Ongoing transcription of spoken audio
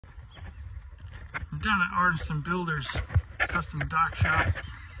down at Artisan Builders Custom Dock Shop.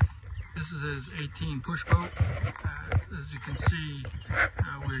 This is his 18 push boat. As you can see,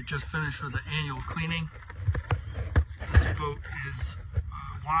 we're just finished with the annual cleaning. This boat is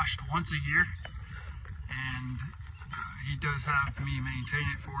washed once a year, and he does have me maintain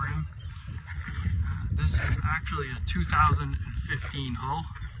it for him. This is actually a 2015 hull.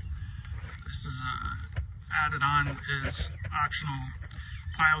 This is added on as optional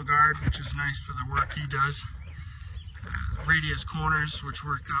pile guard, which is nice for the work he does. Radius corners, which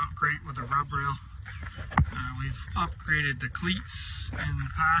worked out great with the rub rail. We've upgraded the cleats in the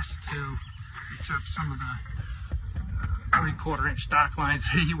past to accept some of the 3/4 inch dock lines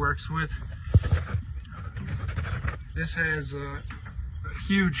that he works with. This has a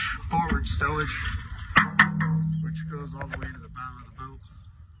huge forward stowage, which goes all the way to the bow of the boat.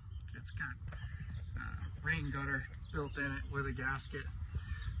 It's got rain gutter built in it with a gasket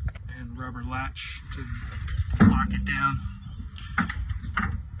and rubber latch to lock it down.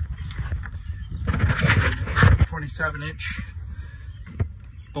 This is a 27 inch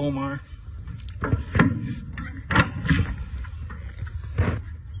Bomar.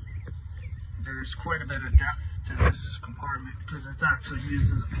 There's quite a bit of depth to this compartment because it's actually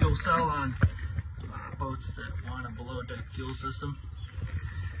used as a fuel cell on boats that want a below deck fuel system.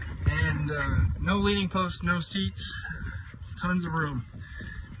 And no leaning posts, no seats, tons of room.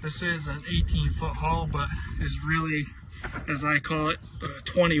 This is an 18-foot hull, but is really, as I call it,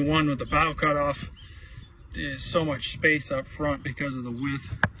 21 with the bow cut off. There's so much space up front because of the width,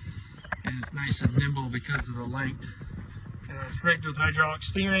 and it's nice and nimble because of the length. It's rigged with hydraulic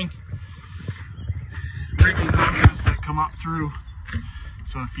steering, rigging hoses that come up through,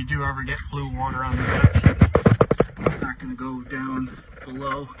 so if you do ever get blue water on the deck, it's not going to go down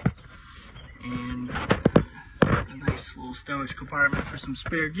below. And a nice little stowage compartment for some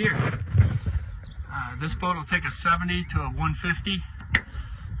spare gear. This boat will take a 70 to a 150.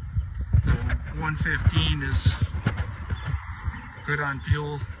 The 115 is good on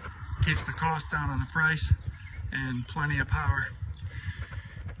fuel, keeps the cost down on the price, and plenty of power.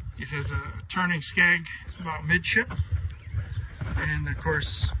 It has a turning skeg about midship, and of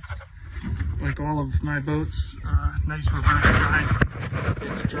course, like all of my boats, nice reverse drive.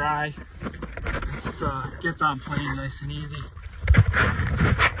 It's dry. It gets on plane nice and easy.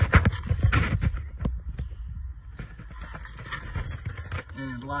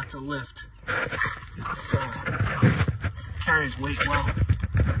 And lots of lift. It carries weight well.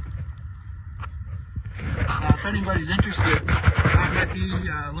 If anybody's interested, I might be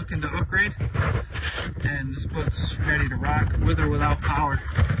looking to upgrade, and this boat's ready to rock with or without power.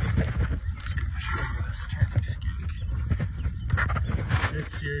 Let's go show this turning skeg.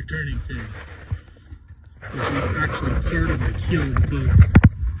 That's your turning thing, which is actually part of the keel of the boat.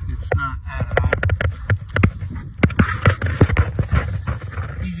 It's not added on.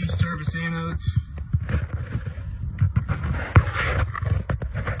 Easy service anodes.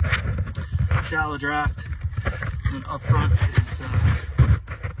 Shallow draft. And up front is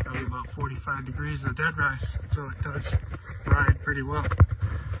probably about 45 degrees of dead rise, so it does ride pretty well.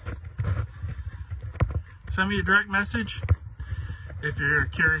 Send me a direct message if you're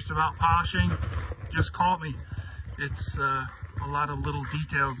curious about polishing. Just call me. It's a lot of little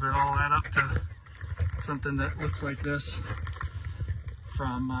details that all add up to something that looks like this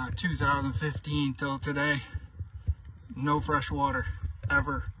from 2015 till today. No fresh water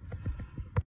ever.